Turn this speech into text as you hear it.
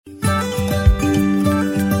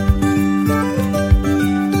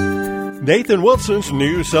Nathan Wilson's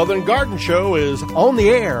new Southern Garden Show is on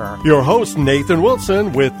the air. Your host, Nathan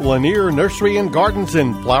Wilson, with Lanier Nursery and Gardens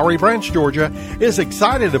in Flowery Branch, Georgia, is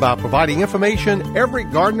excited about providing information every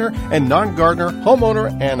gardener and non-gardener,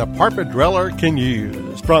 homeowner, and apartment dweller can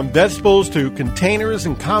use. From vegetables to containers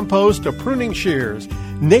and compost to pruning shears,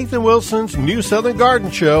 Nathan Wilson's new Southern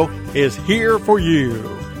Garden Show is here for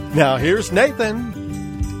you. Now here's Nathan.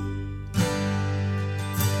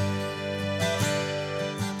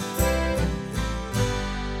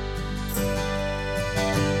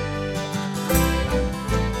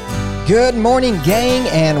 Good morning, gang,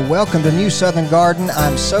 and welcome to New Southern Garden.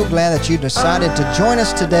 I'm so glad that you decided to join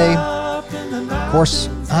us today. Of course,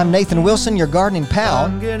 I'm Nathan Wilson, your gardening pal,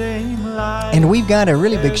 and we've got a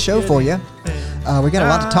really big show for you. We've got a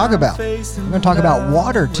lot to talk about. We're going to talk about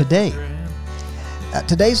water today.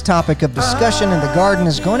 Today's topic of discussion in the garden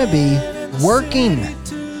is going to be working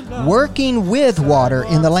with water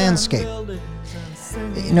in the landscape.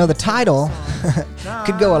 You know, the title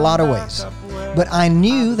could go a lot of ways. But I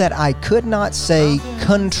knew that I could not say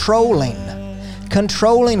controlling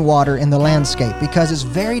water in the landscape because it's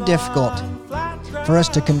very difficult for us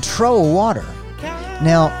to control water.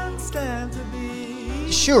 Now,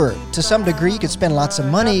 sure, to some degree you could spend lots of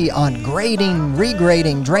money on grading,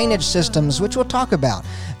 regrading, drainage systems, which we'll talk about,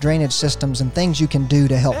 drainage systems and things you can do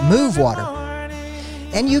to help move water.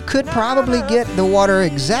 And you could probably get the water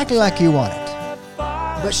exactly like you want it.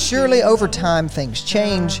 But surely over time things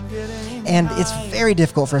change, and it's very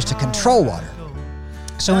difficult for us to control water.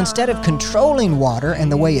 So instead of controlling water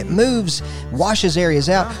and the way it moves, washes areas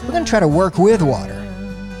out, we're going to try to work with water,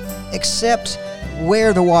 except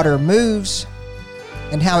where the water moves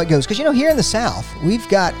and how it goes. Because, you know, here in the South, we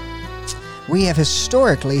have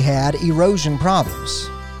historically had erosion problems.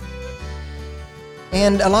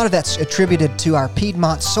 And a lot of that's attributed to our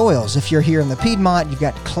Piedmont soils. If you're here in the Piedmont, you've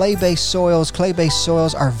got clay-based soils. Clay-based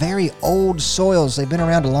soils are very old soils. They've been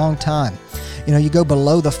around a long time. You know, you go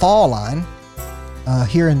below the fall line.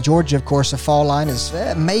 Here in Georgia, of course, the fall line is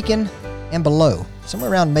Macon and below. Somewhere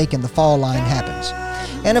around Macon, the fall line happens.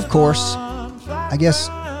 And of course, I guess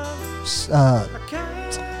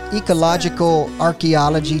ecological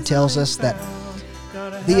archaeology tells us that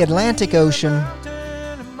the Atlantic Ocean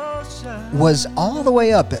was all the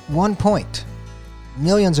way up at one point,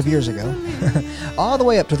 millions of years ago, all the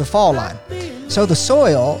way up to the fall line. So the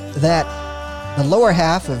soil that the lower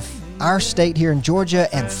half of our state here in Georgia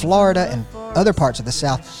and Florida and other parts of the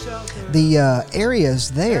South, the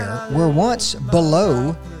areas there were once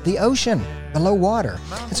below the ocean, below water.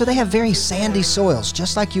 And so they have very sandy soils,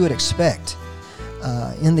 just like you would expect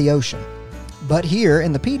in the ocean. But here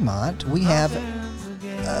in the Piedmont, we have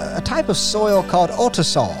a type of soil called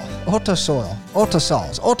autosols.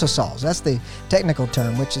 That's the technical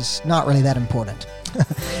term, which is not really that important.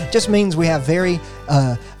 Just means we have very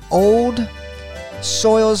old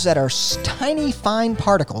soils that are tiny, fine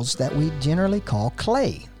particles that we generally call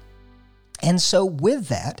clay. And so with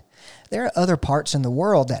that, there are other parts in the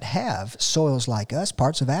world that have soils like us.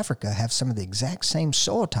 Parts of Africa have some of the exact same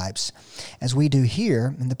soil types as we do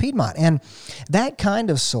here in the Piedmont. And that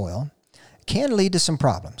kind of soil can lead to some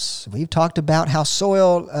problems. We've talked about how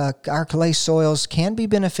our clay soils can be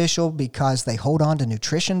beneficial because they hold on to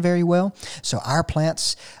nutrition very well. So our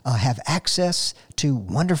plants have access to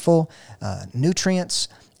wonderful nutrients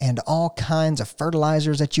and all kinds of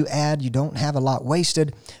fertilizers that you add. You don't have a lot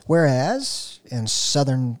wasted. Whereas in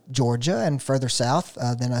southern Georgia and further south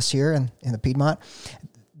than us here in the Piedmont,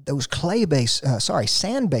 those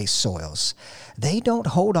sand-based soils, they don't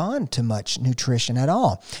hold on to much nutrition at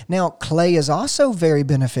all. Now, clay is also very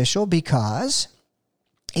beneficial because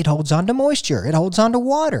it holds on to moisture. It holds on to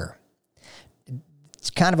water. It's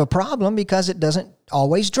kind of a problem because it doesn't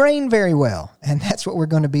always drain very well, and that's what we're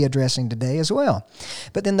going to be addressing today as well.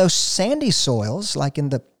 But then those sandy soils, like in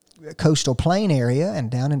the coastal plain area and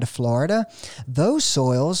down into Florida, those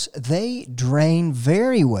soils, they drain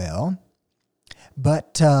very well,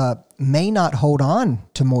 but may not hold on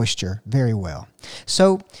to moisture very well.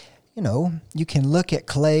 So, you know, you can look at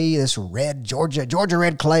clay, this red Georgia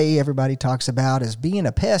red clay everybody talks about as being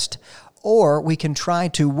a pest, or we can try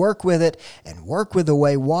to work with it and work with the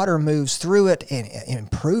way water moves through it and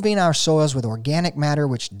improving our soils with organic matter,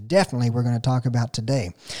 which definitely we're going to talk about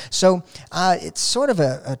today. So it's sort of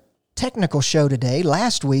a technical show today.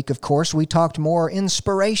 Last week, of course, we talked more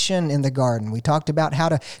inspiration in the garden. We talked about how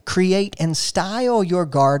to create and style your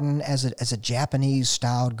garden as a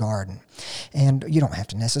Japanese-styled garden. And you don't have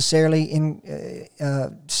to necessarily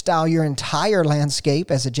style your entire landscape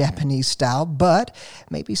as a Japanese style, but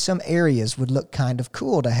maybe some areas would look kind of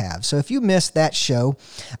cool to have. So if you missed that show,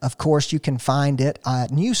 of course, you can find it at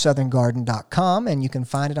newsoutherngarden.com, and you can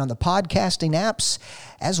find it on the podcasting apps,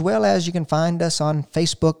 as well as you can find us on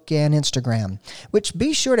Facebook and Instagram, which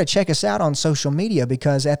be sure to check us out on social media,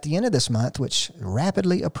 because at the end of this month, which is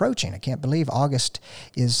rapidly approaching, I can't believe August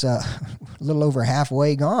is a little over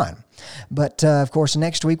halfway gone. But, of course,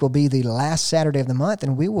 next week will be the last Saturday of the month,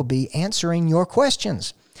 and we will be answering your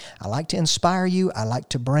questions. I like to inspire you. I like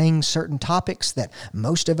to bring certain topics that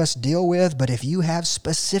most of us deal with, but if you have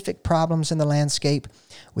specific problems in the landscape,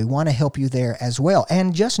 we want to help you there as well.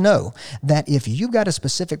 And just know that if you've got a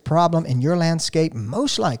specific problem in your landscape,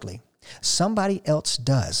 most likely somebody else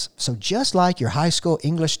does. So just like your high school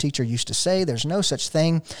English teacher used to say, there's no such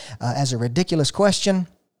thing as a ridiculous question.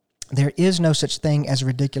 There is no such thing as a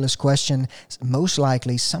ridiculous question. Most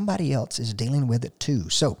likely, somebody else is dealing with it too.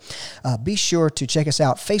 So be sure to check us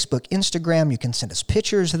out. Facebook, Instagram, you can send us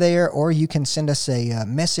pictures there, or you can send us a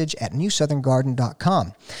message at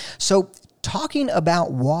newsoutherngarden.com. So talking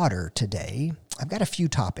about water today, I've got a few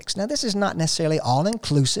topics. Now, this is not necessarily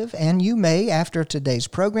all-inclusive, and you may, after today's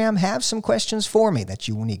program, have some questions for me that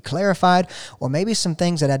you will need clarified, or maybe some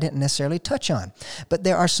things that I didn't necessarily touch on. But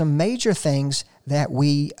there are some major things that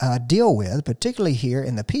we deal with, particularly here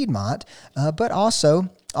in the Piedmont, but also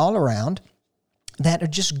all around, that are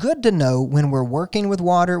just good to know when we're working with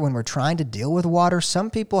water, when we're trying to deal with water. Some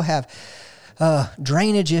people have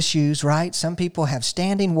drainage issues, right? Some people have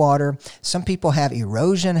standing water. Some people have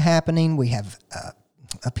erosion happening. We have,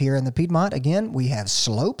 up here in the Piedmont, again, we have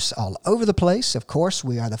slopes all over the place. Of course,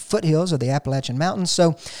 we are the foothills of the Appalachian Mountains.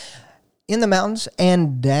 So in the mountains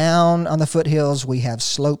and down on the foothills, we have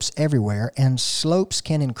slopes everywhere, and slopes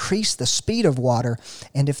can increase the speed of water.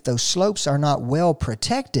 And if those slopes are not well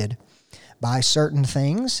protected by certain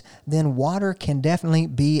things, then water can definitely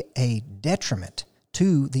be a detriment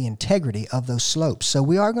to the integrity of those slopes. So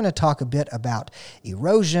we are going to talk a bit about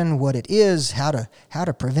erosion, what it is, how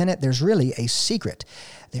to prevent it. There's really a secret.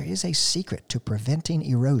 There is a secret to preventing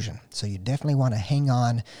erosion. So you definitely want to hang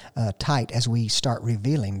on tight as we start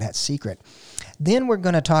revealing that secret. Then we're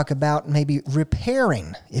going to talk about maybe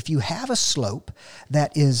repairing. If you have a slope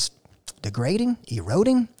that is degrading,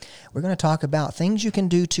 eroding, we're going to talk about things you can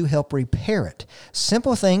do to help repair it.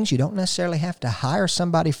 Simple things you don't necessarily have to hire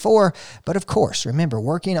somebody for, but of course, remember,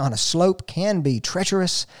 working on a slope can be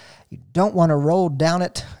treacherous. You don't want to roll down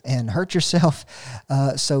it and hurt yourself,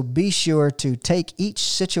 so be sure to take each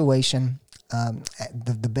situation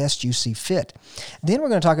the best you see fit. Then we're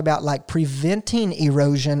going to talk about like preventing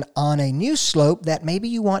erosion on a new slope that maybe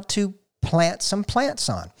you want to plant some plants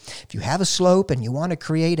on. If you have a slope and you want to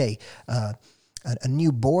create a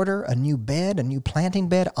new border, a new bed, a new planting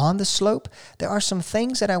bed on the slope, there are some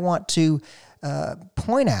things that I want to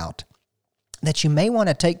point out that you may want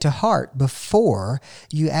to take to heart before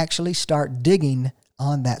you actually start digging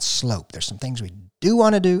on that slope. There's some things we do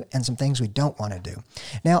want to do and some things we don't want to do.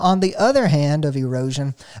 Now, on the other hand of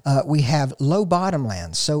erosion, we have low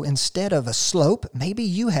bottomlands. So instead of a slope, maybe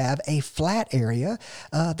you have a flat area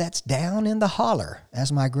that's down in the holler,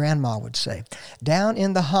 as my grandma would say, down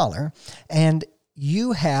in the holler, and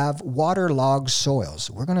you have waterlogged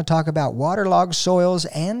soils. We're going to talk about waterlogged soils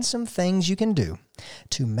and some things you can do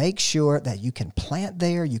to make sure that you can plant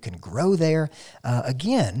there, you can grow there.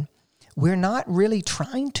 Again, we're not really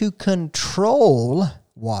trying to control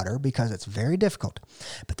water because it's very difficult,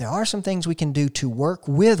 but there are some things we can do to work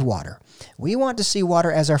with water. We want to see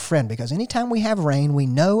water as our friend because anytime we have rain, we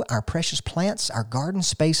know our precious plants, our garden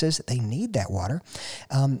spaces, they need that water.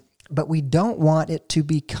 But we don't want it to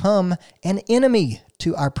become an enemy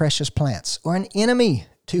to our precious plants or an enemy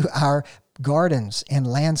to our gardens and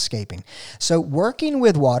landscaping. So working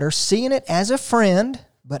with water, seeing it as a friend,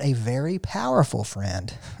 but a very powerful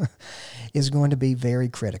friend, is going to be very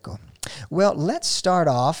critical. Well, let's start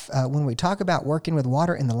off. When we talk about working with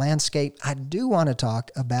water in the landscape, I do want to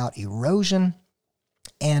talk about erosion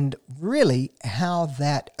and really how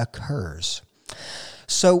that occurs.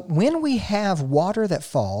 So when we have water that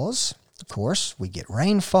falls, of course, we get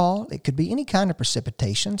rainfall. It could be any kind of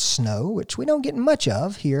precipitation, snow, which we don't get much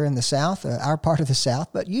of here in the South, our part of the South,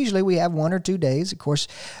 but usually we have 1 or 2 days. Of course,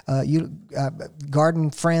 you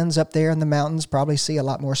garden friends up there in the mountains probably see a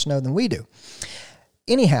lot more snow than we do.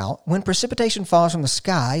 Anyhow, when precipitation falls from the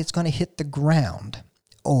sky, it's going to hit the ground.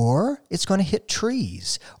 or it's going to hit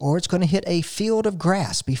trees, or it's going to hit a field of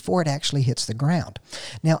grass before it actually hits the ground.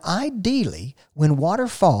 Now, ideally, when water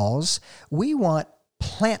falls, we want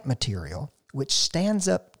plant material which stands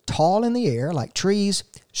up tall in the air, like trees,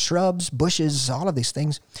 shrubs, bushes, all of these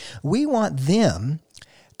things. We want them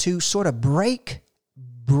to sort of break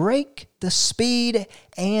the speed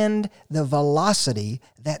and the velocity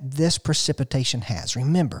that this precipitation has.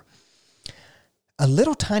 Remember, a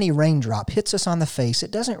little tiny raindrop hits us on the face.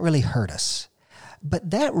 It doesn't really hurt us.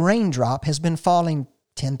 But that raindrop has been falling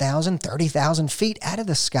 10,000, 30,000 feet out of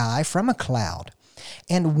the sky from a cloud.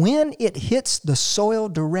 And when it hits the soil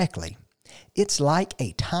directly, it's like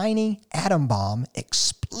a tiny atom bomb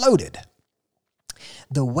exploded.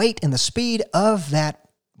 The weight and the speed of that,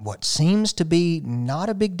 what seems to be not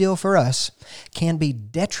a big deal for us, can be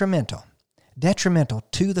detrimental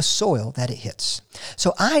to the soil that it hits.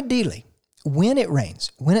 So ideally, when it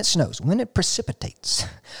rains, when it snows, when it precipitates,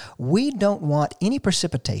 we don't want any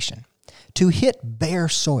precipitation to hit bare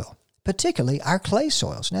soil, particularly our clay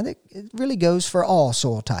soils. Now, it really goes for all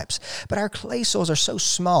soil types, but our clay soils are so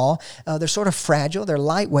small, they're sort of fragile, they're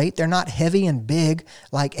lightweight, they're not heavy and big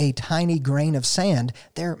like a tiny grain of sand.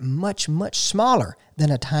 They're much, much smaller than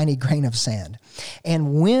a tiny grain of sand.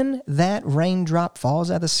 And when that raindrop falls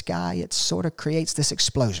out of the sky, it sort of creates this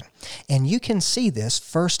explosion. And you can see this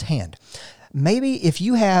firsthand. Maybe if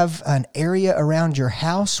you have an area around your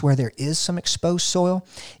house where there is some exposed soil,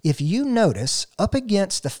 if you notice up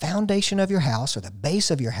against the foundation of your house or the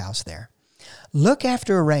base of your house there, look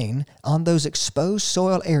after a rain on those exposed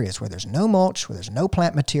soil areas where there's no mulch, where there's no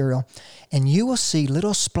plant material, and you will see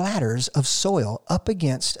little splatters of soil up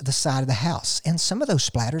against the side of the house. And some of those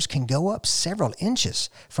splatters can go up several inches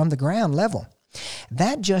from the ground level.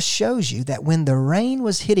 That just shows you that when the rain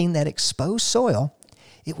was hitting that exposed soil,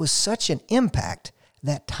 it was such an impact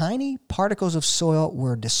that tiny particles of soil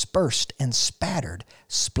were dispersed and splattered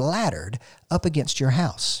up against your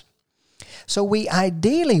house. So we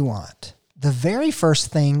ideally want the very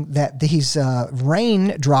first thing that these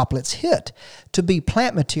rain droplets hit to be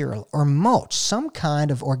plant material or mulch, some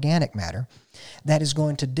kind of organic matter that is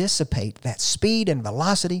going to dissipate that speed and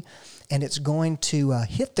velocity, and it's going to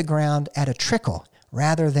hit the ground at a trickle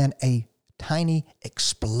rather than a tiny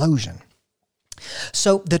explosion.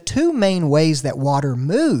 So the two main ways that water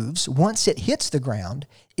moves once it hits the ground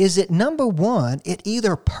is that, number one, it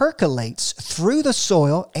either percolates through the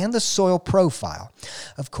soil and the soil profile.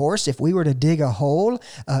 Of course, if we were to dig a hole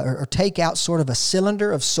or take out sort of a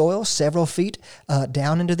cylinder of soil several feet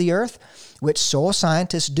down into the earth, which soil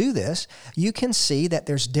scientists do this, you can see that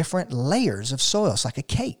there's different layers of soil. It's like a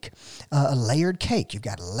cake, a layered cake. You've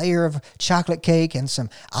got a layer of chocolate cake and some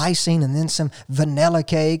icing, and then some vanilla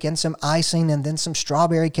cake and some icing, and then some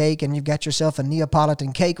strawberry cake, and you've got yourself a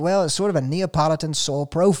Neapolitan cake. Well, it's sort of a Neapolitan soil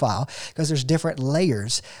profile because there's different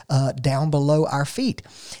layers down below our feet.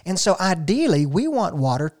 And so ideally, we want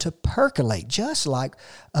water to percolate, just like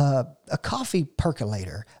a coffee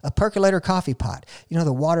percolator, a percolator coffee pot. You know,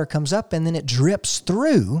 the water comes up and then it drips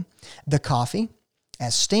through the coffee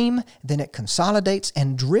as steam, then it consolidates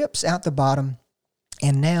and drips out the bottom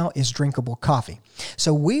and now is drinkable coffee.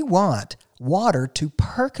 So we want water to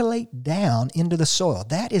percolate down into the soil.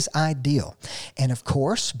 That is ideal. And of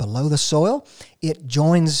course, below the soil, it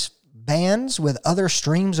joins bands with other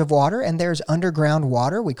streams of water, and there's underground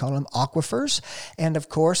water. We call them aquifers. And of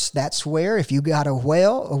course, that's where if you got a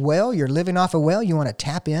well, you're living off a well, you want to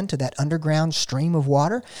tap into that underground stream of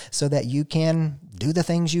water so that you can do the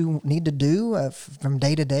things you need to do from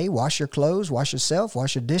day to day. Wash your clothes, wash yourself,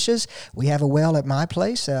 wash your dishes. We have a well at my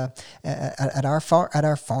place, at our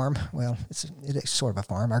farm. Well, it's sort of a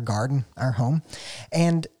farm, our garden, our home.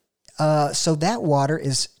 And so that water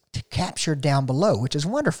is captured down below, which is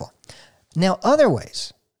wonderful. Now, other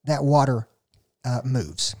ways that water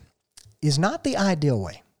moves is not the ideal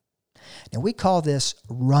way. Now, we call this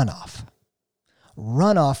runoff.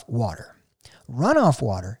 Runoff water. Runoff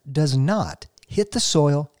water does not hit the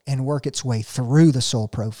soil and work its way through the soil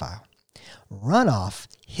profile. Runoff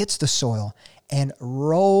hits the soil and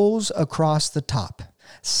rolls across the top,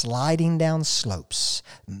 sliding down slopes,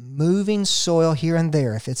 moving soil here and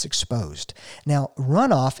there if it's exposed. Now,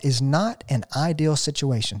 runoff is not an ideal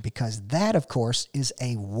situation because that, of course, is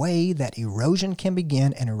a way that erosion can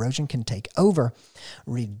begin and erosion can take over,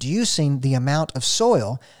 reducing the amount of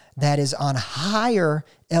soil that is on higher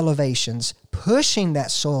elevations, pushing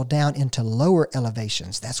that soil down into lower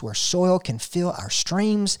elevations. That's where soil can fill our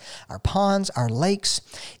streams, our ponds, our lakes.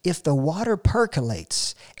 If the water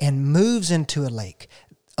percolates and moves into a lake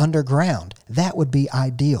underground, that would be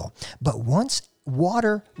ideal. But once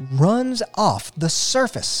water runs off the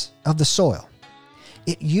surface of the soil,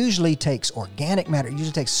 it usually takes organic matter, it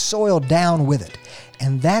usually takes soil down with it.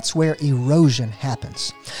 And that's where erosion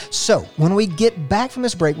happens. So when we get back from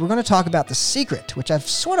this break, we're going to talk about the secret, which I've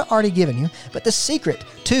sort of already given you, but the secret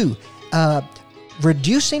to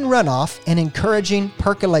reducing runoff and encouraging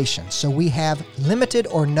percolation, so we have limited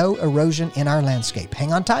or no erosion in our landscape.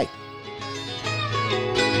 Hang on tight.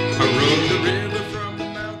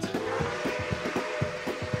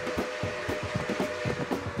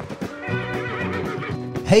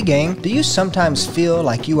 Hey gang, do you sometimes feel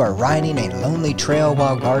like you are riding a lonely trail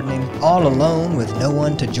while gardening, all alone with no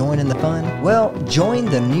one to join in the fun? Well, join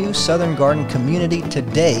the New Southern Garden community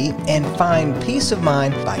today and find peace of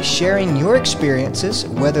mind by sharing your experiences,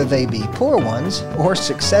 whether they be poor ones or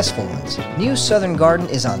successful ones. New Southern Garden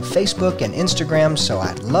is on Facebook and Instagram, so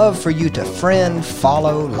I'd love for you to friend,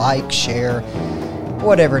 follow, like, share,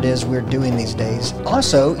 whatever it is we're doing these days.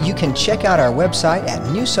 Also, you can check out our website at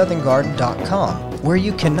newsoutherngarden.com, where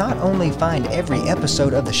you can not only find every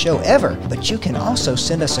episode of the show ever, but you can also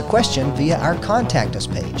send us a question via our Contact Us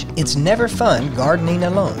page. It's never fun gardening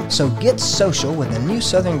alone, so get social with the New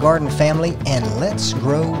Southern Garden family and let's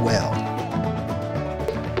grow well.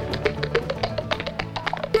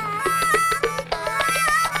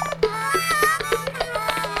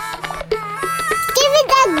 Give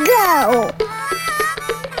it a go!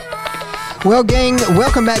 Well, gang,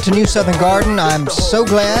 welcome back to New Southern Garden. I'm so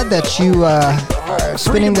glad that you are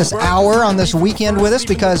spending this hour on this weekend with us,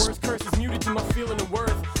 because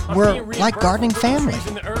we're like gardening family,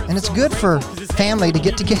 and it's good for family to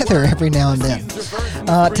get together every now and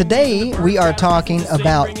then. Today, we are talking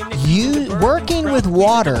about you working with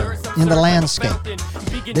water in the landscape.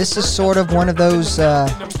 This is sort of one of those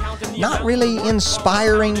not really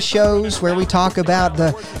inspiring shows where we talk about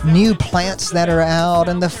the new plants that are out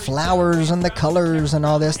and the flowers and the colors and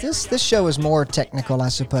all this. This show is more technical, I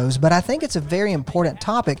suppose, but I think it's a very important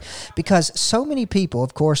topic because so many people,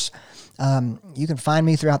 of course, you can find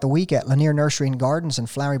me throughout the week at Lanier Nursery and Gardens in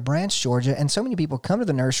Flowery Branch, Georgia, and so many people come to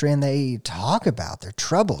the nursery and they talk about their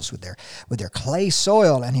troubles with their clay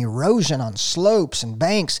soil and erosion on slopes and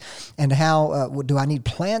banks, and how do I need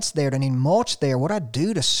plants there? Do I need mulch there? What do I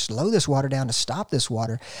do to slow this water down, to stop this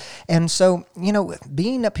water? And so,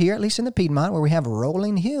 being up here, at least in the Piedmont, where we have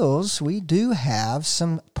rolling hills, we do have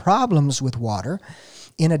some problems with water,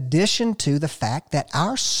 in addition to the fact that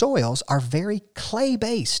our soils are very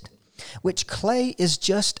clay-based, which clay is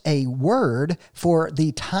just a word for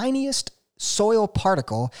the tiniest soil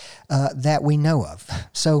particle that we know of.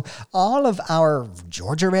 So all of our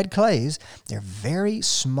Georgia red clays, they're very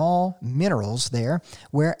small minerals there,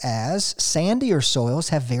 whereas sandier soils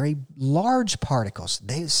have very large particles.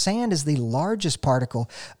 Sand is the largest particle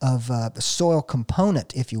of the soil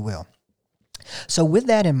component, if you will. So with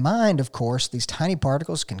that in mind, of course, these tiny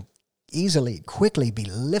particles can quickly be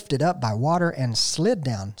lifted up by water and slid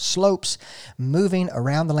down slopes, moving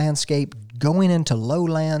around the landscape, going into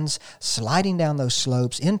lowlands, sliding down those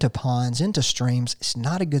slopes, into ponds, into streams. It's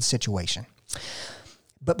not a good situation.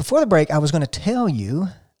 But before the break, I was going to tell you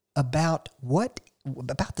about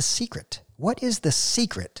the secret. What is the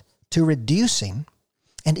secret to reducing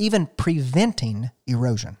and even preventing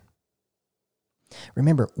erosion?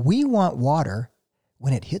 Remember, we want water,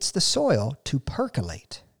 when it hits the soil, to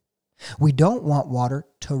percolate. We don't want water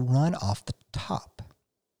to run off the top.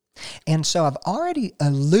 And so I've already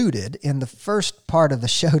alluded in the first part of the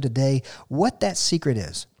show today what that secret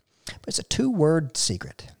is. But it's a two-word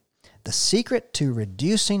secret. The secret to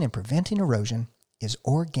reducing and preventing erosion is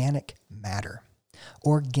organic matter.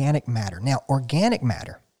 Organic matter. Now, organic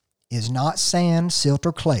matter is not sand, silt,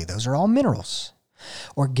 or clay. Those are all minerals.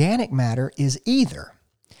 Organic matter is either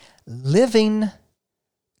living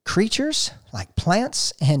creatures like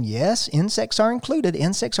plants, and yes, insects are included.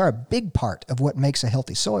 Insects are a big part of what makes a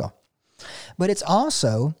healthy soil. But it's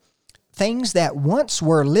also things that once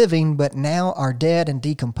were living but now are dead and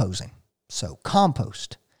decomposing. So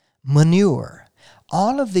compost, manure,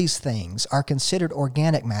 all of these things are considered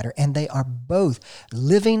organic matter, and they are both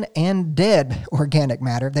living and dead organic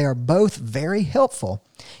matter. They are both very helpful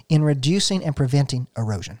in reducing and preventing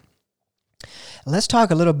erosion. Let's talk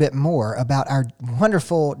a little bit more about our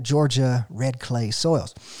wonderful Georgia red clay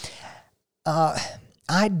soils.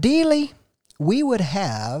 Ideally, we would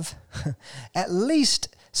have at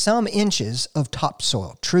least some inches of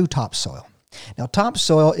topsoil, true topsoil. Now,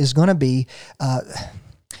 topsoil is going to be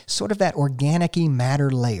sort of that organic-y matter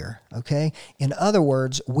layer, okay? In other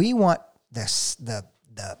words, we want the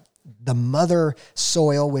mother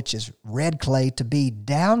soil, which is red clay, to be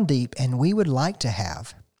down deep, and we would like to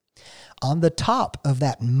have on the top of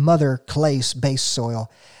that mother clay-based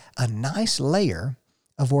soil a nice layer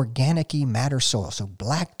of organic-y matter soil. So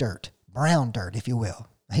black dirt, brown dirt, if you will.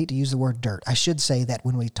 I hate to use the word dirt. I should say that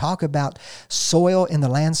when we talk about soil in the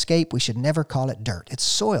landscape, we should never call it dirt. It's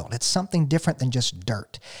soil. It's something different than just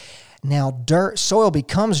dirt. Now, soil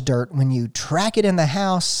becomes dirt when you track it in the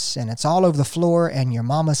house and it's all over the floor and your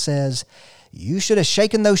mama says, you should have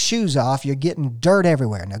shaken those shoes off. You're getting dirt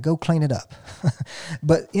everywhere. Now go clean it up.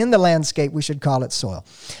 But in the landscape, we should call it soil.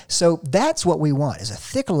 So that's what we want, is a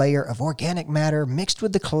thick layer of organic matter mixed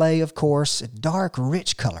with the clay, of course, a dark,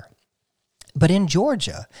 rich color. But in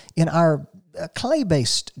Georgia, in our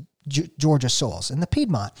clay-based Georgia soils, in the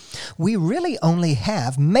Piedmont, we really only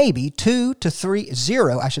have maybe 0 to 3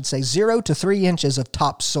 inches of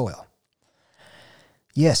topsoil.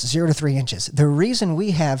 Yes, 0 to 3 inches. The reason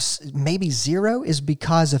we have maybe 0 is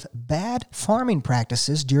because of bad farming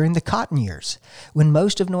practices during the cotton years, when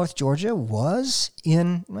most of North Georgia was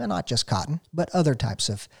in, well, not just cotton, but other types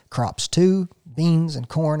of crops too, beans and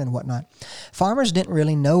corn and whatnot. Farmers didn't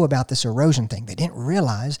really know about this erosion thing. They didn't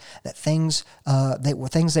realize that things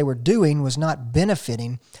they were doing was not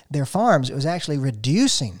benefiting their farms. It was actually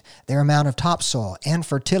reducing their amount of topsoil and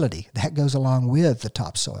fertility that goes along with the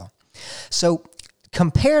topsoil. So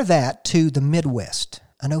compare that to the Midwest.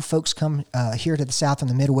 I know folks come here to the South and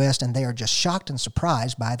the Midwest and they are just shocked and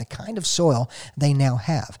surprised by the kind of soil they now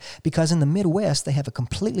have. Because in the Midwest, they have a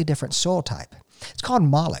completely different soil type. It's called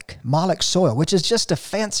Moloch soil, which is just a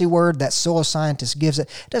fancy word that soil scientists gives it.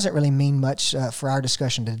 It doesn't really mean much for our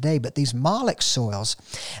discussion today, but these Moloch soils,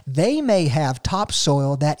 they may have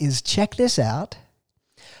topsoil that is, check this out,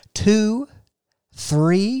 2,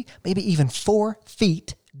 3, maybe even 4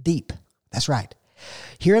 feet deep. That's right.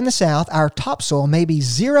 Here in the South, our topsoil may be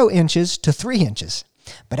 0 inches to 3 inches.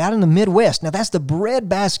 But out in the Midwest, now that's the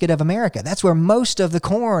breadbasket of America. That's where most of the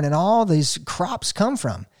corn and all these crops come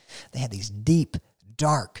from. They have these deep,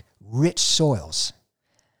 dark, rich soils,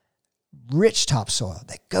 rich topsoil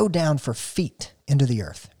that go down for feet into the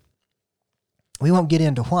earth. We won't get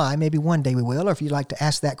into why. Maybe one day we will, or if you'd like to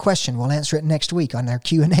ask that question, we'll answer it next week on our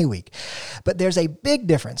Q&A week. But there's a big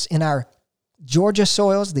difference in our Georgia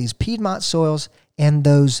soils, these Piedmont soils, and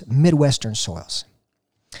those Midwestern soils.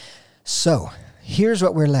 So here's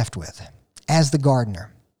what we're left with. As the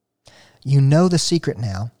gardener, you know the secret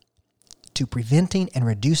now to preventing and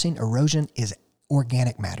reducing erosion is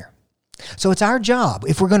organic matter. So it's our job,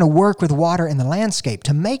 if we're going to work with water in the landscape,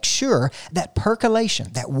 to make sure that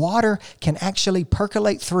percolation, that water can actually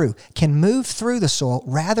percolate through, can move through the soil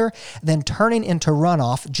rather than turning into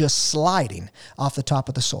runoff, just sliding off the top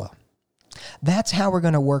of the soil. That's how we're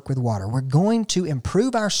going to work with water. We're going to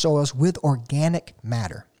improve our soils with organic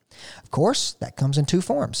matter. Of course, that comes in 2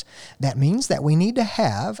 forms. That means that we need to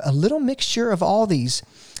have a little mixture of all these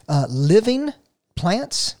living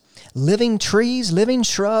plants, living trees, living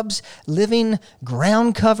shrubs, living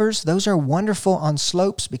ground covers. Those are wonderful on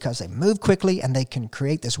slopes because they move quickly and they can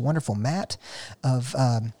create this wonderful mat of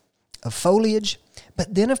foliage.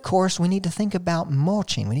 But then, of course, we need to think about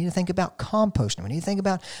mulching. We need to think about composting. We need to think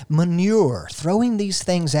about manure, throwing these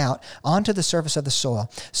things out onto the surface of the soil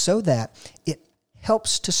so that it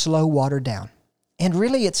helps to slow water down. And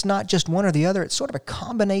really, it's not just one or the other. It's sort of a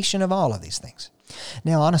combination of all of these things.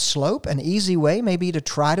 Now, on a slope, an easy way may be to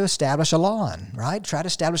try to establish a lawn, right? Try to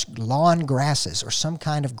establish lawn grasses or some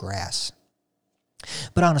kind of grass.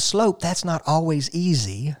 But on a slope, that's not always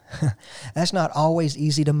easy. That's not always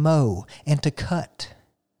easy to mow and to cut.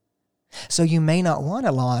 So you may not want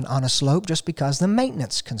a lawn on a slope just because of the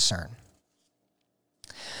maintenance concern.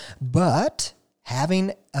 But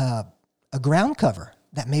having a ground cover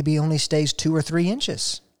that maybe only stays 2 or 3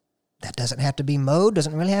 inches, that doesn't have to be mowed,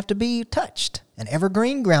 doesn't really have to be touched. An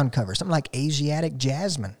evergreen ground cover, something like Asiatic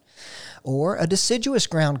jasmine. Or a deciduous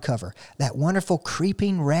ground cover, that wonderful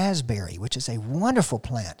creeping raspberry, which is a wonderful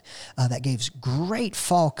plant that gives great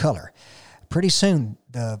fall color. Pretty soon,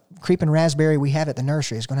 the creeping raspberry we have at the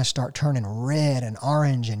nursery is going to start turning red and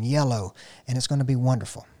orange and yellow, and it's going to be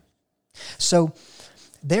wonderful. So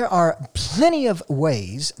there are plenty of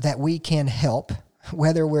ways that we can help,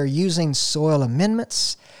 whether we're using soil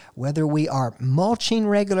amendments, whether we are mulching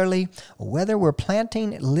regularly, or whether we're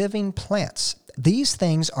planting living plants. These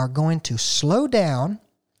things are going to slow down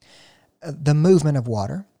the movement of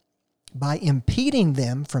water by impeding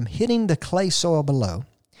them from hitting the clay soil below.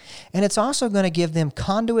 And it's also going to give them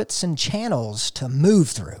conduits and channels to move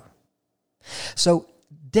through. So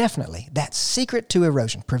definitely, that secret to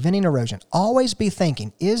erosion, preventing erosion, always be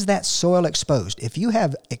thinking, is that soil exposed? If you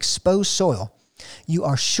have exposed soil, you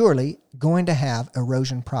are surely going to have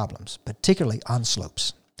erosion problems, particularly on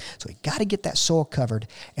slopes. So we've got to get that soil covered,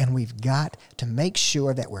 and we've got to make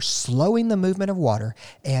sure that we're slowing the movement of water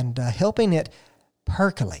and helping it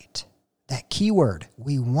percolate. That key word.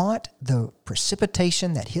 We want the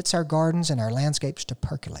precipitation that hits our gardens and our landscapes to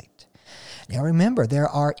percolate. Now remember, there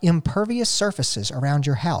are impervious surfaces around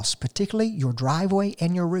your house, particularly your driveway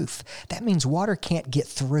and your roof. That means water can't get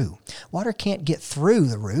through. Water can't get through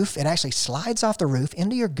the roof. It actually slides off the roof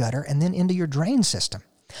into your gutter and then into your drain system.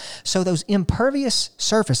 So those impervious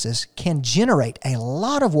surfaces can generate a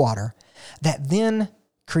lot of water that then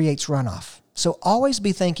creates runoff. So always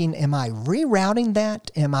be thinking, am I rerouting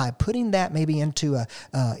that? Am I putting that maybe into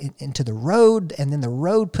the road, and then the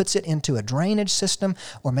road puts it into a drainage system?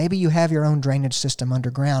 Or maybe you have your own drainage system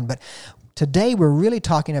underground. But today we're really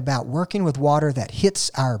talking about working with water that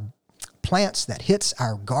hits our plants, that hits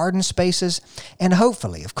our garden spaces. And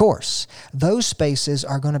hopefully, of course, those spaces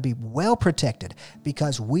are going to be well protected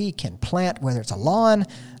because we can plant, whether it's a lawn,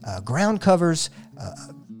 ground covers,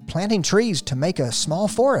 planting trees to make a small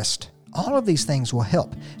forest. All of these things will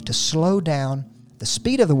help to slow down the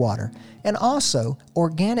speed of the water, and also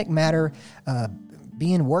organic matter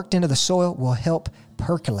being worked into the soil will help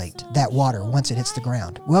percolate that water once it hits the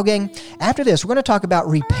ground. Well, gang, after this, we're going to talk about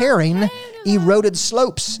repairing eroded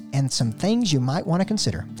slopes and some things you might want to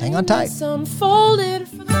consider. Hang on tight.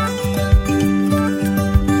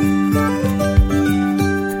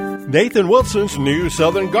 Nathan Wilson's new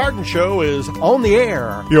Southern Garden Show is on the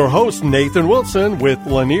air. Your host, Nathan Wilson, with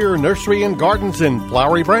Lanier Nursery and Gardens in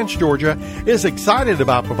Flowery Branch, Georgia, is excited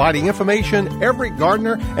about providing information every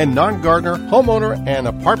gardener and non-gardener, homeowner, and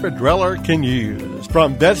apartment dweller can use.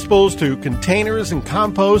 From vegetables to containers and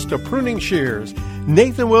compost to pruning shears,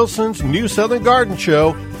 Nathan Wilson's new Southern Garden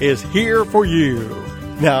Show is here for you.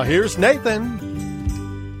 Now here's Nathan.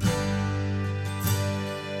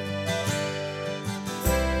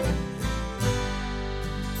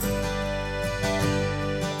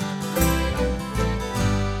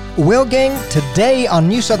 Well, gang, today on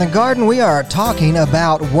New Southern Garden, we are talking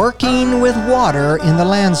about working with water in the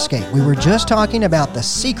landscape. We were just talking about the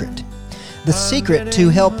secret to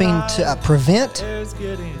helping to prevent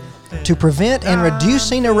and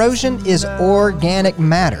reducing erosion is organic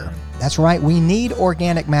matter. That's right, we need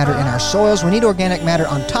organic matter in our soils. We need organic matter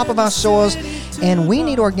on top of our soils, and we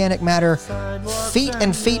need organic matter feet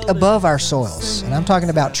and feet above our soils. And I'm talking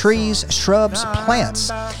about trees, shrubs, plants.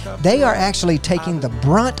 They are actually taking the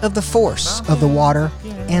brunt of the force of the water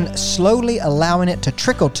and slowly allowing it to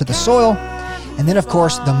trickle to the soil. And then, of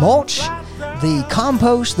course, the mulch, the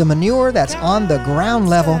compost, the manure that's on the ground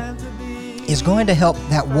level is going to help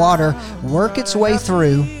that water work its way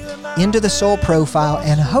through into the soil profile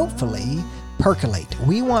and hopefully percolate.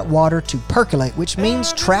 We want water to percolate, which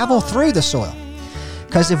means travel through the soil.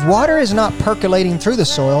 Because if water is not percolating through the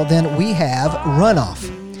soil, then we have runoff.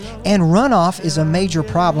 And runoff is a major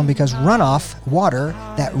problem because runoff, water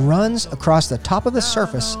that runs across the top of the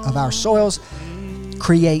surface of our soils,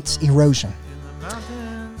 creates erosion.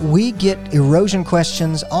 We get erosion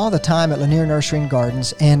questions all the time at Lanier Nursery and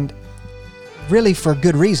Gardens, and really for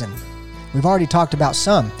good reason. We've already talked about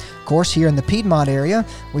some. Of course, here in the Piedmont area,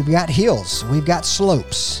 we've got hills, we've got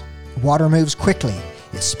slopes. Water moves quickly.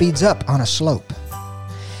 It speeds up on a slope.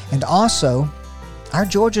 And also, our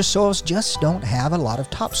Georgia soils just don't have a lot of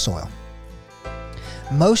topsoil.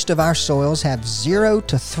 Most of our soils have 0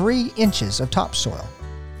 to 3 inches of topsoil.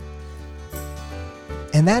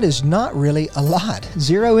 And that is not really a lot.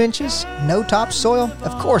 0 inches, no topsoil.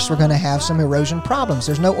 Of course, we're going to have some erosion problems.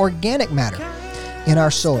 There's no organic matter in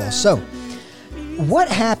our soil. So, what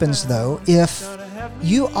happens, though, if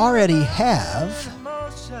you already have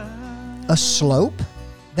a slope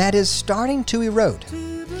that is starting to erode?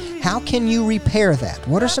 How can you repair that?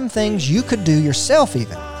 What are some things you could do yourself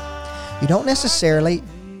even? You don't necessarily,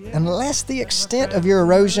 unless the extent of your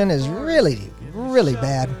erosion is really, really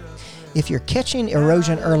bad. If you're catching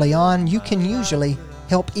erosion early on, you can usually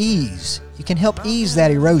help ease. You can help ease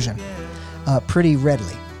that erosion pretty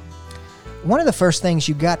readily. One of the first things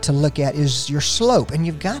you've got to look at is your slope, and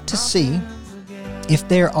you've got to see if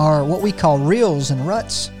there are what we call rills and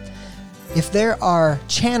ruts, if there are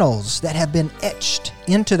channels that have been etched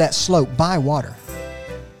into that slope by water.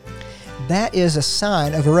 That is a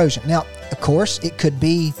sign of erosion. Now, of course, it could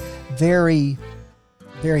be very,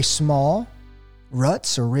 very small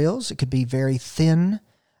ruts or rills. It could be very thin,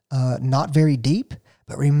 not very deep.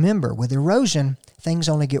 But remember, with erosion, things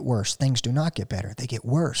only get worse. Things do not get better. They get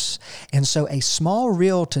worse. And so a small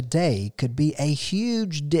rill today could be a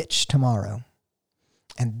huge ditch tomorrow.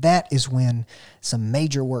 And that is when some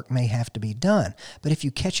major work may have to be done. But if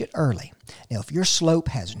you catch it early, now if your slope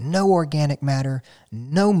has no organic matter,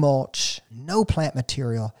 no mulch, no plant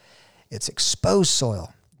material, it's exposed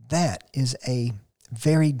soil, that is a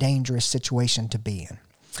very dangerous situation to be in.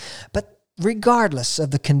 But regardless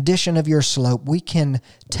of the condition of your slope, we can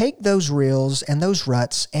take those rills and those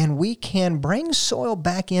ruts and we can bring soil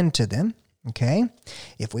back into them, okay,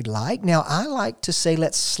 if we'd like. Now, I like to say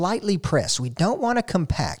let's slightly press. We don't want to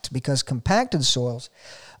compact, because compacted soils,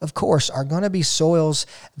 of course, are going to be soils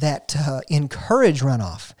that encourage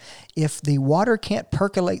runoff. If the water can't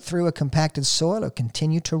percolate through a compacted soil, it'll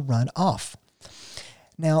continue to run off.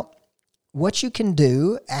 Now, what you can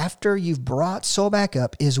do after you've brought soil back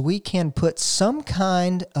up is we can put some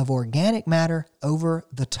kind of organic matter over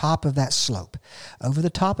the top of that slope, over the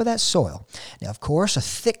top of that soil. Now, of course, a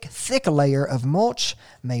thick layer of mulch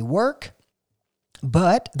may work,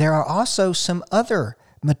 but there are also some other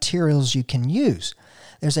materials you can use.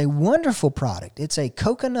 There's a wonderful product. It's a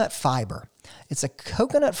coconut fiber. It's a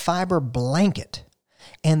coconut fiber blanket.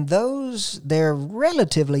 And they're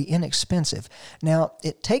relatively inexpensive. Now,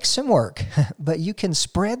 it takes some work, but you can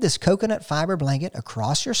spread this coconut fiber blanket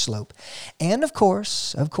across your slope. And of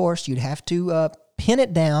course, you'd have to pin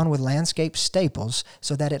it down with landscape staples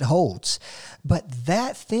so that it holds. But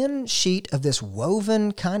that thin sheet of this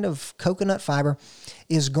woven kind of coconut fiber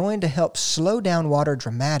is going to help slow down water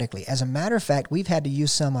dramatically. As a matter of fact, we've had to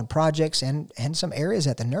use some on projects and some areas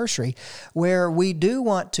at the nursery where we do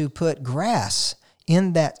want to put grass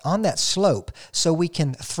on that slope, so we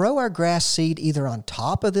can throw our grass seed either on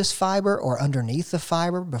top of this fiber or underneath the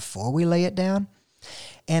fiber before we lay it down.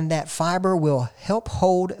 And that fiber will help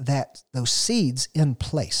hold those seeds in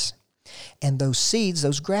place. And those seeds,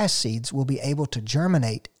 those grass seeds, will be able to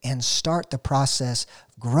germinate and start the process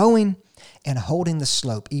of growing and holding the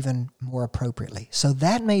slope even more appropriately. So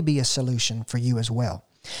that may be a solution for you as well.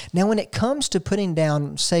 Now, when it comes to putting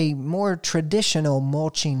down, say, more traditional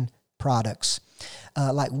mulching products,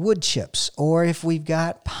 like wood chips, or if we've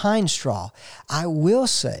got pine straw, I will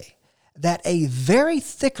say that a very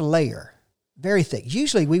thick layer, very thick,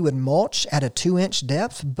 usually we would mulch at a 2-inch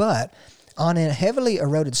depth, but on a heavily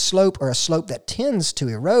eroded slope or a slope that tends to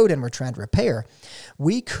erode and we're trying to repair,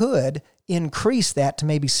 we could increase that to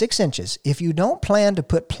maybe 6 inches. If you don't plan to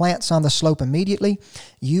put plants on the slope immediately,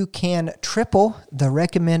 you can triple the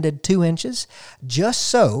recommended 2 inches just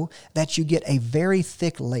so that you get a very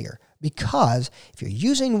thick layer. Because if you're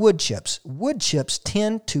using wood chips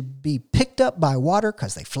tend to be picked up by water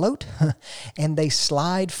because they float and they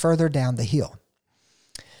slide further down the hill.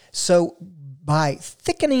 So by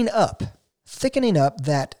thickening up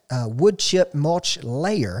that wood chip mulch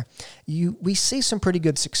layer, we see some pretty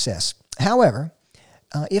good success. However,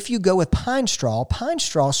 if you go with pine straw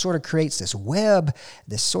sort of creates this web,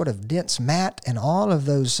 this sort of dense mat, and all of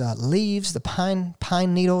those leaves, the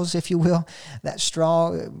pine needles, if you will, that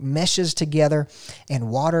straw meshes together and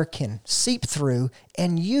water can seep through,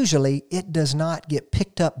 and usually it does not get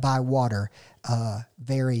picked up by water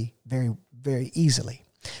very, very, very easily.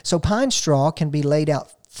 So pine straw can be laid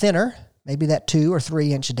out thinner, maybe that 2 or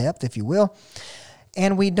 3 inch depth, if you will.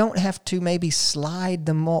 And we don't have to maybe slide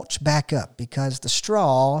the mulch back up because the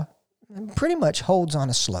straw pretty much holds on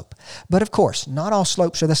a slope. But of course, not all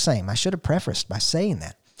slopes are the same. I should have prefaced by saying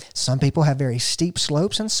that. Some people have very steep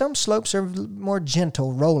slopes and some slopes are more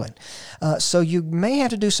gentle rolling. So you may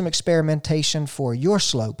have to do some experimentation for your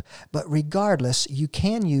slope, but regardless, you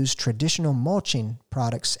can use traditional mulching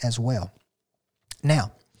products as well.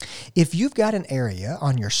 Now, if you've got an area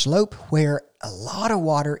on your slope where a lot of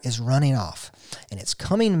water is running off and it's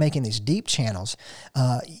making these deep channels,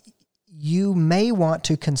 you may want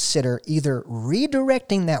to consider either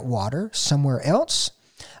redirecting that water somewhere else.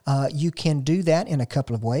 You can do that in a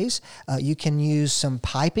couple of ways. You can use some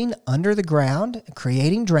piping under the ground,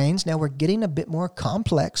 creating drains. Now, we're getting a bit more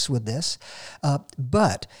complex with this.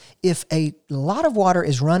 But if a lot of water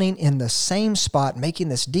is running in the same spot, making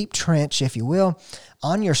this deep trench, if you will,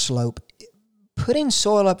 on your slope, putting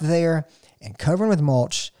soil up there and covering with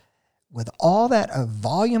mulch, with all that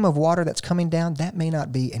volume of water that's coming down, that may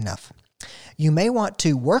not be enough. You may want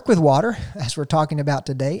to work with water, as we're talking about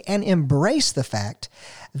today, and embrace the fact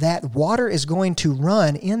that water is going to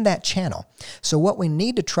run in that channel. So what we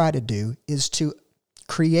need to try to do is to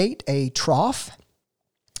create a trough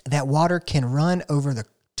that water can run over the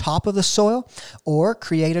top of the soil, or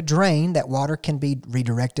create a drain that water can be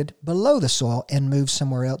redirected below the soil and move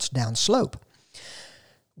somewhere else downslope.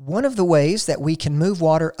 One of the ways that we can move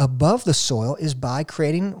water above the soil is by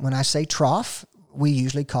creating, when I say trough, we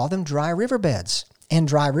usually call them dry riverbeds. And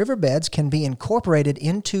dry riverbeds can be incorporated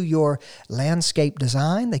into your landscape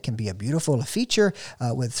design. They can be a beautiful feature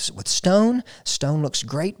with stone. Stone looks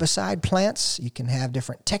great beside plants. You can have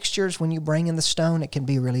different textures when you bring in the stone. It can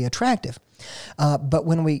be really attractive. But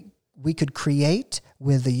when we we could create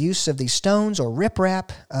with the use of these stones or riprap.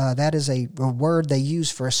 That is a word they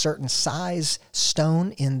use for a certain size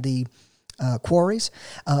stone in the quarries.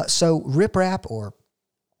 So riprap or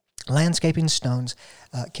landscaping stones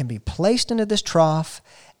can be placed into this trough,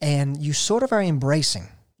 and you sort of are embracing.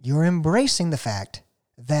 You're embracing the fact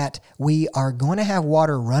that we are going to have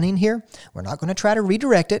water running here. We're not going to try to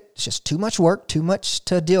redirect it. It's just too much work, too much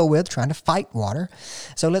to deal with, trying to fight water.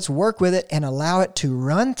 So let's work with it and allow it to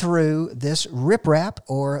run through this riprap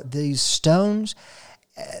or these stones.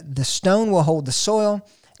 The stone will hold the soil,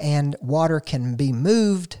 and water can be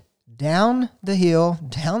moved down the hill,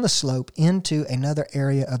 down the slope, into another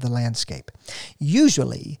area of the landscape.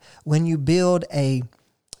 Usually, when you build a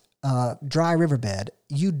dry riverbed,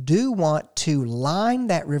 you do want to line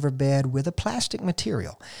that riverbed with a plastic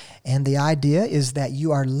material. And the idea is that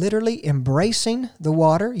you are literally embracing the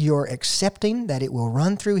water. You're accepting that it will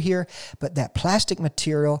run through here, but that plastic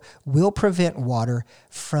material will prevent water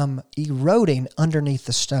from eroding underneath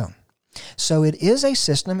the stone. So it is a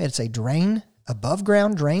system, it's a drain, above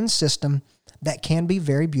ground drain system that can be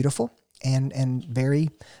very beautiful and very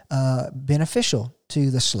beneficial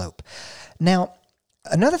to the slope. Now,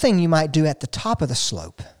 another thing you might do at the top of the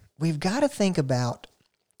slope, we've got to think about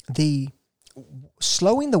the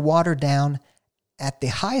slowing the water down at the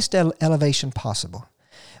highest elevation possible.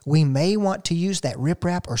 We may want to use that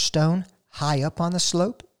riprap or stone high up on the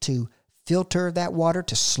slope to filter that water,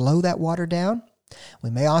 to slow that water down. We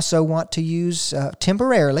may also want to use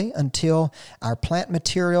temporarily until our plant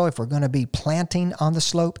material, if we're going to be planting on the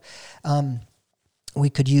slope, we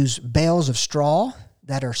could use bales of straw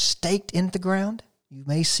that are staked into the ground. You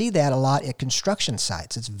may see that a lot at construction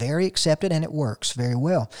sites. It's very accepted and it works very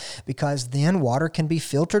well because then water can be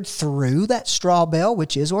filtered through that straw bale,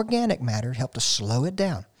 which is organic matter, to help to slow it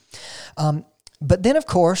down. But then, of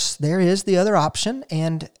course, there is the other option,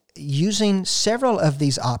 and using several of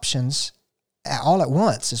these options all at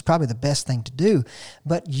once is probably the best thing to do.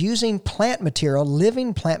 But using plant material,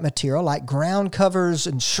 living plant material like ground covers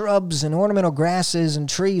and shrubs and ornamental grasses and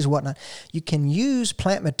trees, whatnot, you can use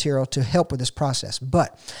plant material to help with this process.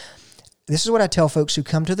 But this is what I tell folks who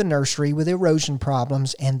come to the nursery with erosion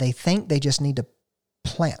problems and they think they just need to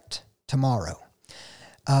plant tomorrow.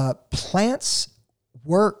 Plants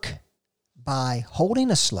work by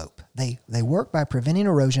holding a slope. They work by preventing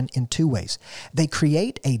erosion in two ways. They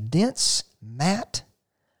create a dense mat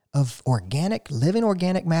of living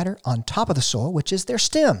organic matter on top of the soil, which is their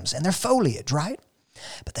stems and their foliage, right?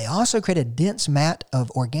 But they also create a dense mat of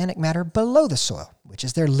organic matter below the soil, which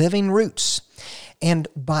is their living roots. And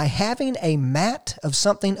by having a mat of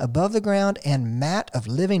something above the ground and mat of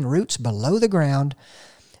living roots below the ground,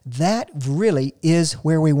 that really is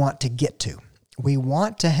where we want to get to. We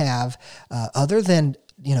want to have, other than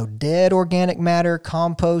dead organic matter,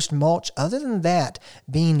 compost, mulch, other than that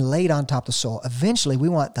being laid on top of the soil, eventually we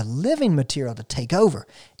want the living material to take over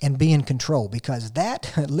and be in control, because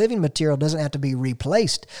that living material doesn't have to be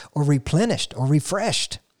replaced or replenished or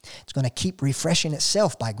refreshed. It's going to keep refreshing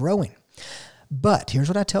itself by growing. But here's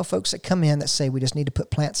what I tell folks that come in that say we just need to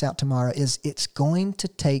put plants out tomorrow is it's going to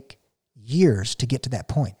take years to get to that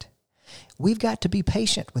point. We've got to be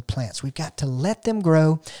patient with plants. We've got to let them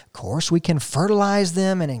grow. Of course, we can fertilize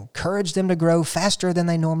them and encourage them to grow faster than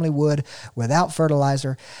they normally would without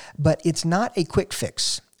fertilizer, but it's not a quick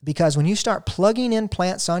fix, because when you start plugging in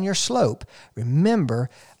plants on your slope, remember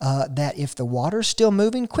that if the water's still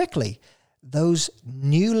moving quickly, those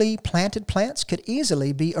newly planted plants could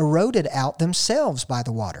easily be eroded out themselves by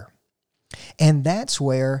the water. And that's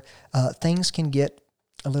where things can get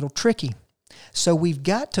a little tricky. So we've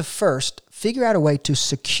got to first figure out a way to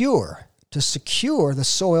secure the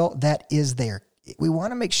soil that is there. We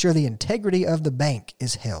want to make sure the integrity of the bank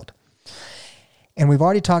is held. And we've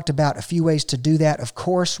already talked about a few ways to do that. Of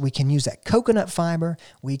course, we can use that coconut fiber.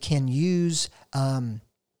 We can use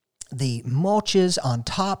the mulches on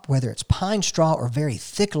top, whether it's pine straw or very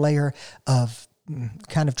thick layer of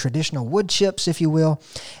kind of traditional wood chips, if you will.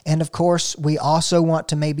 And of course, we also want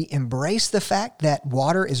to maybe embrace the fact that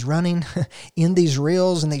water is running in these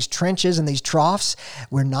rills and these trenches and these troughs.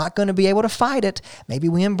 We're not going to be able to fight it. Maybe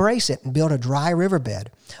we embrace it and build a dry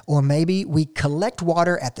riverbed. Or maybe we collect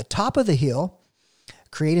water at the top of the hill,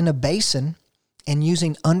 creating a basin and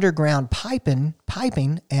using underground piping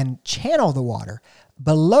and channel the water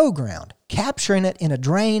below ground, capturing it in a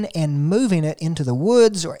drain and moving it into the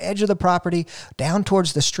woods or edge of the property, down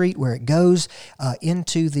towards the street where it goes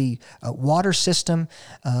into the water system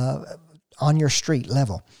on your street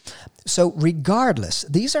level. So regardless,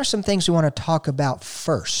 these are some things we want to talk about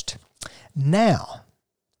first. Now,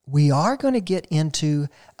 we are going to get into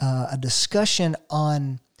a discussion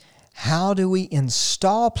on How do we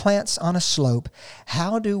install plants on a slope?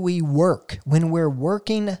 How do we work when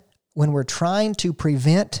we're trying to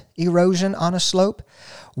prevent erosion on a slope?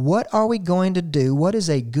 What are we going to do? What is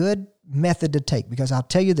a good method to take? Because I'll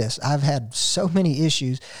tell you this, I've had so many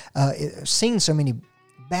issues, seen so many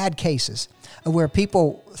bad cases where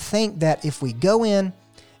people think that if we go in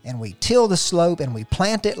and we till the slope and we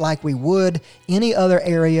plant it like we would any other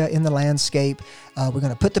area in the landscape, we're going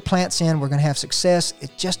to put the plants in, we're going to have success.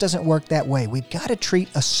 It just doesn't work that way. We've got to treat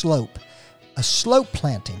a slope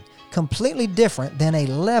planting, completely different than a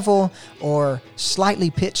level or slightly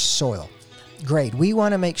pitched soil grade. We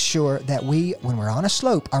want to make sure that when we're on a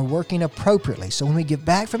slope, are working appropriately. So when we get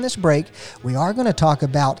back from this break, we are going to talk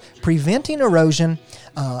about preventing erosion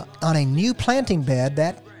on a new planting bed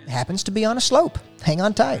that happens to be on a slope. Hang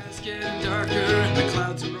on tight.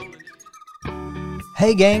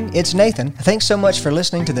 Hey gang, it's Nathan. Thanks so much for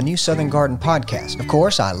listening to the New Southern Garden Podcast. Of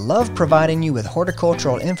course, I love providing you with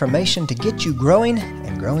horticultural information to get you growing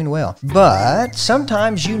and growing well. But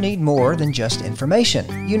sometimes you need more than just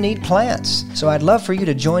information. You need plants. So I'd love for you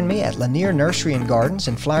to join me at Lanier Nursery and Gardens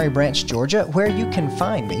in Flowery Branch, Georgia, where you can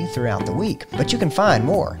find me throughout the week. But you can find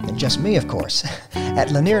more than just me, of course. At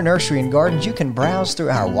Lanier Nursery and Gardens, you can browse through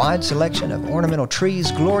our wide selection of ornamental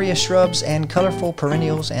trees, glorious shrubs, and colorful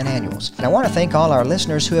perennials and annuals. And I want to thank all our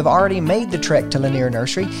listeners who have already made the trek to Lanier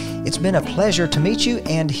Nursery. It's been a pleasure to meet you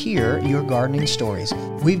and hear your gardening stories.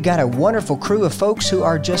 We've got a wonderful crew of folks who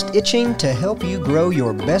are just itching to help you grow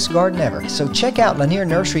your best garden ever. So check out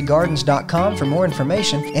LanierNurseryGardens.com for more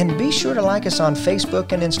information, and be sure to like us on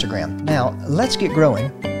Facebook and Instagram. Now, let's get growing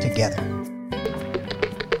together.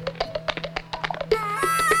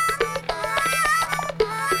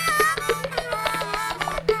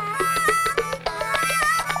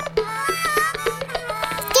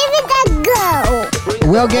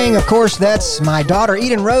 Well, gang, of course, that's my daughter,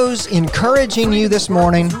 Eden Rose, encouraging you this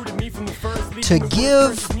morning to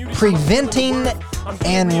give preventing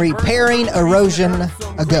and repairing erosion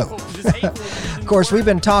a go. Of course, we've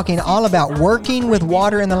been talking all about working with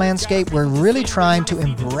water in the landscape. We're really trying to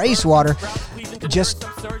embrace water, just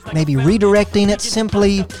maybe redirecting it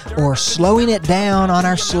simply or slowing it down on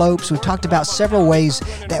our slopes. We've talked about several ways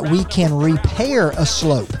that we can repair a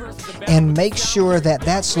slope and make sure that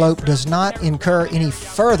that slope does not incur any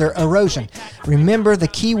further erosion. Remember, the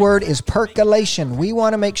key word is percolation. We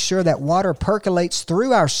want to make sure that water percolates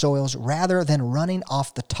through our soils rather than running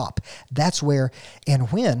off the top. That's where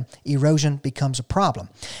and when erosion becomes a problem.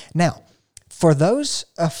 Now, for those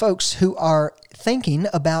folks who are thinking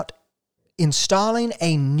about installing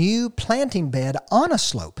a new planting bed on a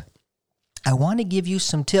slope, I want to give you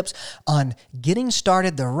some tips on getting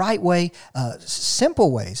started the right way,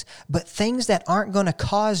 simple ways, but things that aren't going to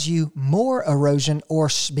cause you more erosion or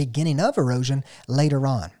beginning of erosion later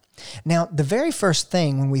on. Now, the very first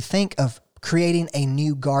thing when we think of creating a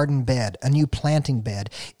new garden bed, a new planting bed,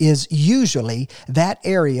 is usually that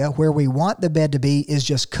area where we want the bed to be is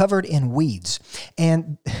just covered in weeds.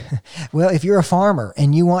 And, well, if you're a farmer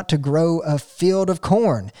and you want to grow a field of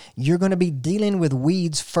corn, you're going to be dealing with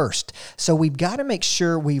weeds first. So we've got to make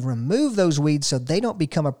sure we remove those weeds so they don't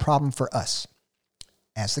become a problem for us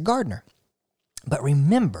as the gardener. But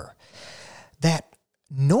remember that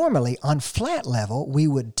normally on flat level, we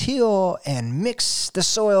would till and mix the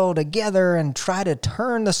soil together and try to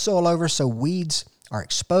turn the soil over so weeds are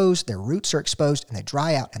exposed, their roots are exposed, and they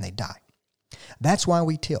dry out and they die. That's why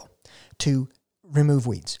we till, to remove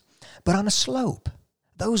weeds. But on a slope,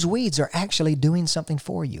 those weeds are actually doing something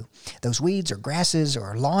for you. Those weeds or grasses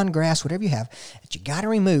or lawn grass, whatever you have, that you got to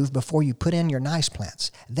remove before you put in your nice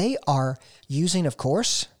plants. They are using, of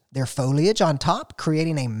course, their foliage on top,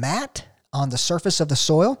 creating a mat on the surface of the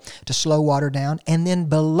soil to slow water down. And then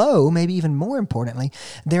below, maybe even more importantly,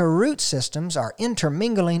 their root systems are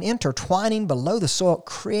intertwining below the soil,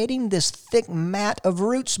 creating this thick mat of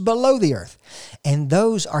roots below the earth. And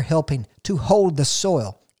those are helping to hold the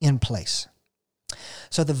soil in place.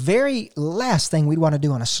 So the very last thing we'd want to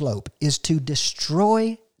do on a slope is to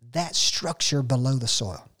destroy that structure below the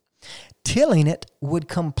soil. Tilling it would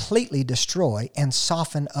completely destroy and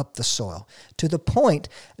soften up the soil to the point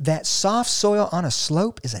that soft soil on a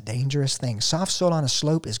slope is a dangerous thing. Soft soil on a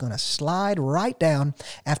slope is going to slide right down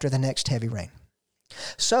after the next heavy rain.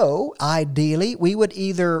 So ideally, we would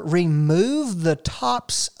either remove the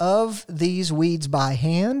tops of these weeds by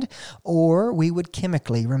hand, or we would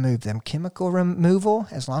chemically remove them. Chemical removal,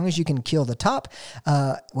 as long as you can kill the top,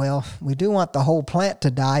 we do want the whole plant to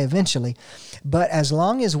die eventually, but as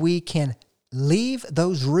long as we can leave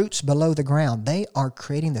those roots below the ground, they are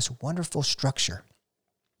creating this wonderful structure.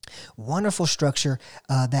 Wonderful structure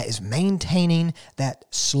that is maintaining that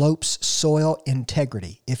slope's soil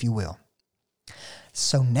integrity, if you will.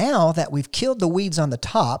 So now that we've killed the weeds on the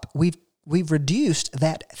top, we've reduced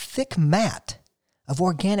that thick mat of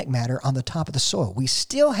organic matter on the top of the soil. We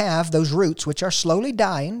still have those roots, which are slowly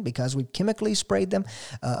dying because we've chemically sprayed them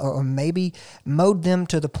or maybe mowed them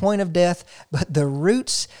to the point of death, but the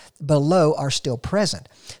roots below are still present.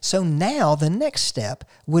 So now the next step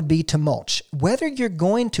would be to mulch. Whether you're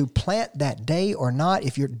going to plant that day or not,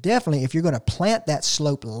 if you're going to plant that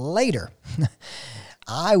slope later,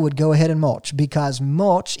 I would go ahead and mulch, because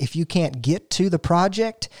mulch, if you can't get to the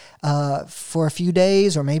project for a few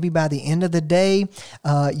days, or maybe by the end of the day,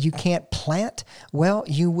 you can't plant, well,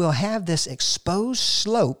 you will have this exposed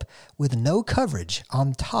slope with no coverage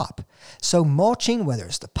on top. So mulching, whether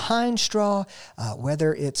it's the pine straw,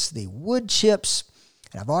 whether it's the wood chips,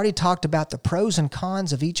 and I've already talked about the pros and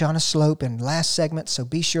cons of each on a slope in last segment, so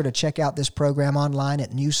be sure to check out this program online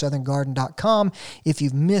at newsoutherngarden.com if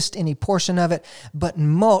you've missed any portion of it. But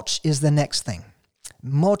mulch is the next thing.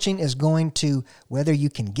 Mulching is going to, whether you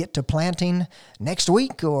can get to planting next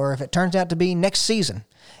week or if it turns out to be next season,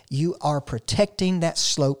 you are protecting that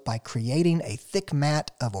slope by creating a thick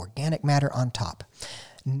mat of organic matter on top.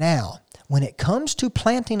 Now, when it comes to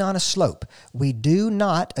planting on a slope, we do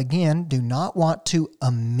not want to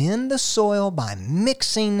amend the soil by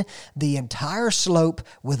mixing the entire slope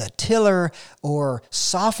with a tiller or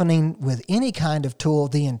softening with any kind of tool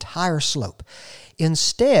the entire slope.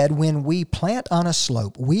 Instead, when we plant on a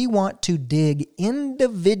slope, we want to dig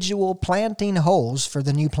individual planting holes for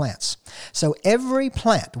the new plants. So every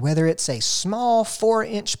plant, whether it's a small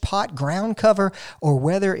 4-inch pot ground cover, or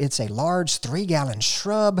whether it's a large 3-gallon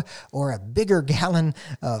shrub, or a bigger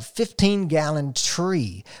 15-gallon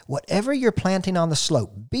tree, whatever you're planting on the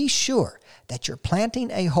slope, be sure that you're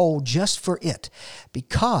planting a hole just for it.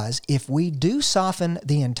 Because if we do soften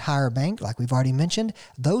the entire bank, like we've already mentioned,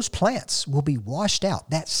 those plants will be washed out.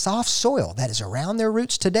 That soft soil that is around their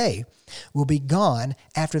roots today will be gone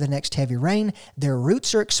after the next heavy rain. Their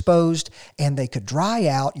roots are exposed and they could dry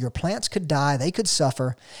out. Your plants could die. They could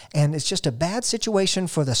suffer. And it's just a bad situation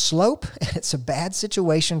for the slope, and it's a bad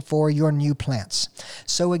situation for your new plants.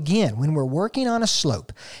 So again, when we're working on a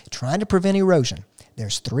slope, trying to prevent erosion,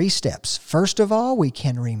 there's 3 steps. First of all, we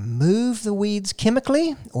can remove the weeds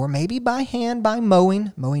chemically, or maybe by hand by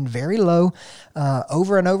mowing very low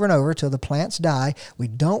over and over and over till the plants die. We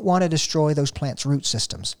don't want to destroy those plants' root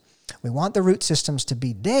systems. We want the root systems to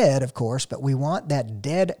be dead, of course, but we want that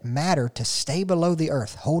dead matter to stay below the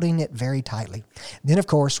earth, holding it very tightly. Then, of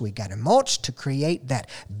course, we've got to mulch to create that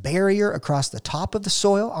barrier across the top of the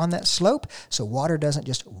soil on that slope so water doesn't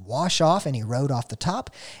just wash off and erode off the top.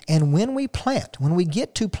 And when we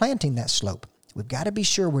get to planting that slope, we've got to be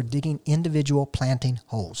sure we're digging individual planting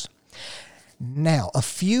holes. Now, a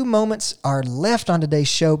few moments are left on today's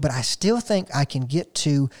show, but I still think I can get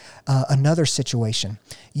to another situation.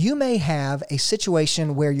 You may have a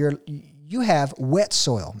situation where you have wet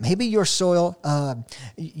soil. Maybe your soil,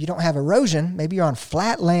 you don't have erosion. Maybe you're on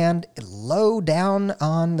flat land, low down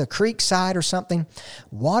on the creek side or something.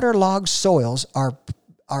 Waterlogged soils are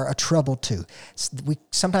a trouble too. We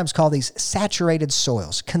sometimes call these saturated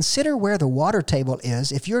soils. Consider where the water table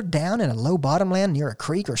is. If you're down in a low bottomland near a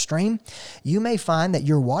creek or stream, you may find that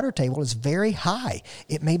your water table is very high.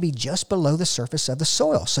 It may be just below the surface of the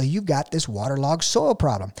soil. So you've got this waterlogged soil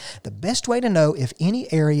problem. The best way to know if any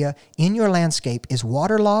area in your landscape is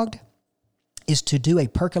waterlogged is to do a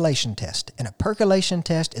percolation test. And a percolation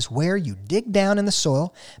test is where you dig down in the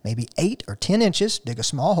soil, maybe 8 or 10 inches, dig a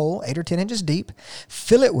small hole, 8 or 10 inches deep,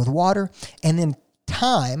 fill it with water, and then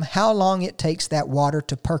time how long it takes that water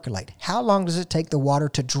to percolate. How long does it take the water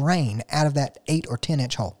to drain out of that 8 or 10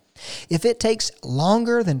 inch hole? If it takes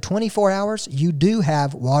longer than 24 hours, you do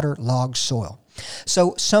have waterlogged soil.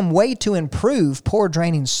 So some way to improve poor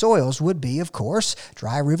draining soils would be, of course,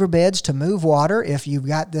 dry riverbeds to move water. If you've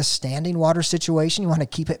got this standing water situation, you want to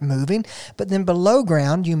keep it moving. But then below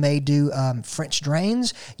ground, you may do French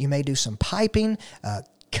drains. You may do some piping,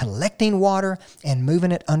 collecting water and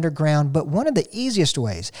moving it underground. But one of the easiest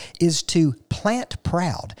ways is to plant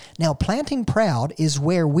proud. Now, planting proud is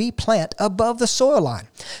where we plant above the soil line.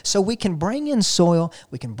 So we can bring in soil,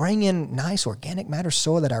 we can bring in nice organic matter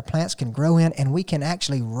soil that our plants can grow in, and we can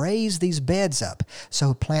actually raise these beds up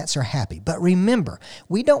so plants are happy. But remember,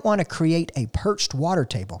 we don't want to create a perched water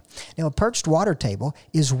table. Now, a perched water table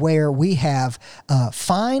is where we have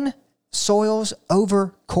fine soils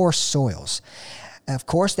over coarse soils. Of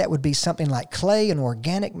course, that would be something like clay and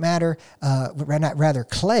organic matter, rather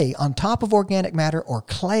clay on top of organic matter, or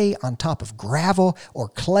clay on top of gravel, or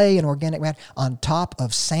clay and organic matter on top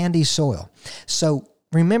of sandy soil. So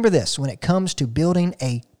remember this, when it comes to building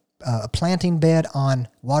a planting bed on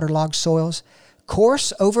waterlogged soils,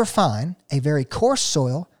 coarse over fine, a very coarse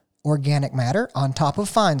soil, organic matter on top of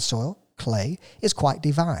fine soil, clay, is quite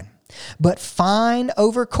divine. But fine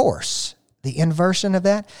over coarse, the inversion of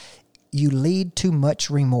that, you lead to much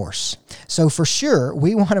remorse. So for sure,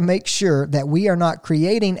 we want to make sure that we are not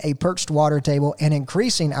creating a perched water table and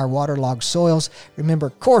increasing our waterlogged soils. Remember,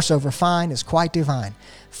 coarse over fine is quite divine.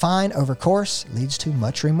 Fine over coarse leads to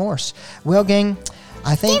much remorse. Well, gang,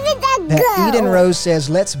 I think that Eden Rose says,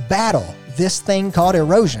 let's battle this thing called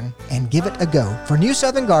erosion and give it a go. For New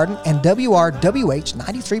Southern Garden and WRWH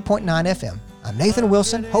 93.9 FM, I'm Nathan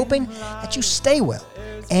Wilson, hoping that you stay well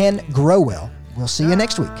and grow well. We'll see you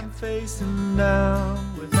next week.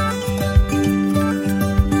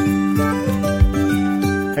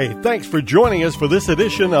 Hey, thanks for joining us for this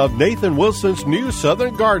edition of Nathan Wilson's New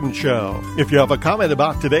Southern Garden Show. If you have a comment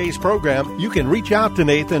about today's program, you can reach out to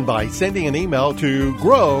Nathan by sending an email to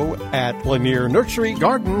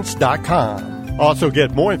grow@lanierNurseryGardens.com. Also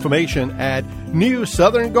get more information at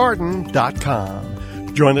newsoutherngarden.com.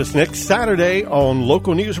 Join us next Saturday on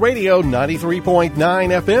Local News Radio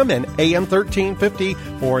 93.9 FM and AM 1350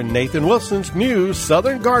 for Nathan Wilson's New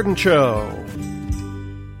Southern Garden Show.